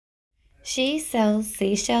She sells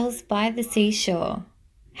seashells by the seashore.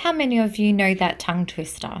 How many of you know that tongue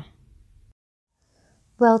twister?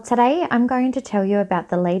 Well, today I'm going to tell you about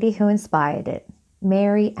the lady who inspired it,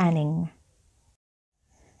 Mary Anning.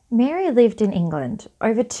 Mary lived in England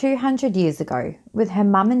over 200 years ago with her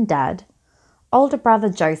mum and dad, older brother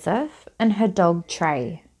Joseph, and her dog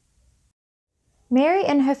Tray. Mary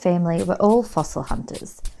and her family were all fossil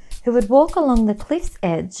hunters who would walk along the cliff's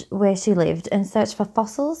edge where she lived and search for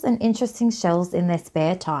fossils and interesting shells in their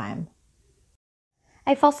spare time.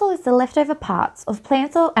 A fossil is the leftover parts of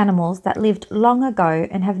plants or animals that lived long ago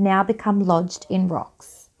and have now become lodged in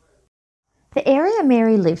rocks. The area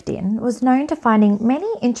Mary lived in was known to finding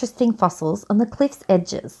many interesting fossils on the cliff's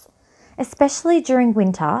edges, especially during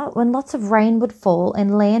winter when lots of rain would fall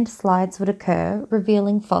and landslides would occur,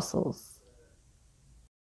 revealing fossils.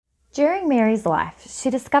 During Mary's life, she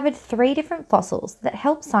discovered 3 different fossils that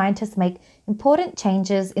help scientists make important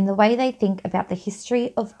changes in the way they think about the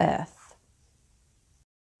history of Earth.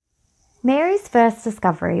 Mary's first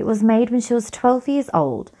discovery was made when she was 12 years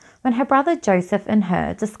old, when her brother Joseph and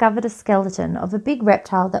her discovered a skeleton of a big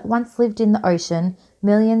reptile that once lived in the ocean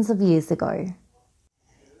millions of years ago.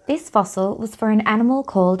 This fossil was for an animal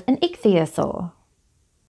called an ichthyosaur.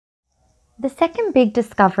 The second big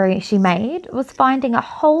discovery she made was finding a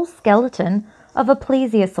whole skeleton of a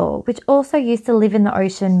plesiosaur, which also used to live in the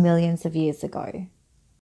ocean millions of years ago.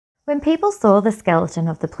 When people saw the skeleton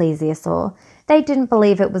of the plesiosaur, they didn't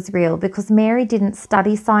believe it was real because Mary didn't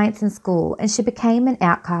study science in school and she became an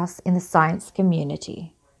outcast in the science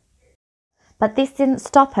community. But this didn't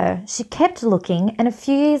stop her. She kept looking, and a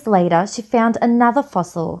few years later she found another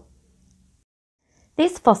fossil.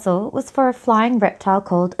 This fossil was for a flying reptile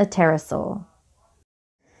called a pterosaur.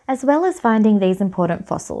 As well as finding these important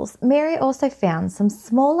fossils, Mary also found some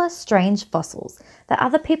smaller, strange fossils that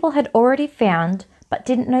other people had already found but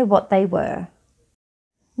didn't know what they were.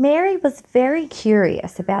 Mary was very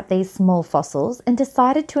curious about these small fossils and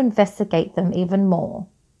decided to investigate them even more.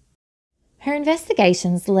 Her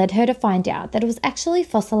investigations led her to find out that it was actually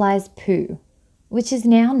fossilized poo, which is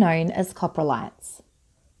now known as coprolites.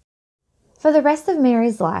 For the rest of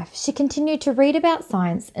Mary's life, she continued to read about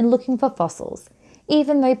science and looking for fossils,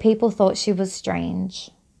 even though people thought she was strange.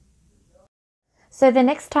 So the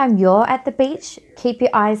next time you're at the beach, keep your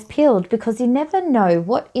eyes peeled because you never know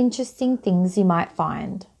what interesting things you might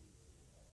find.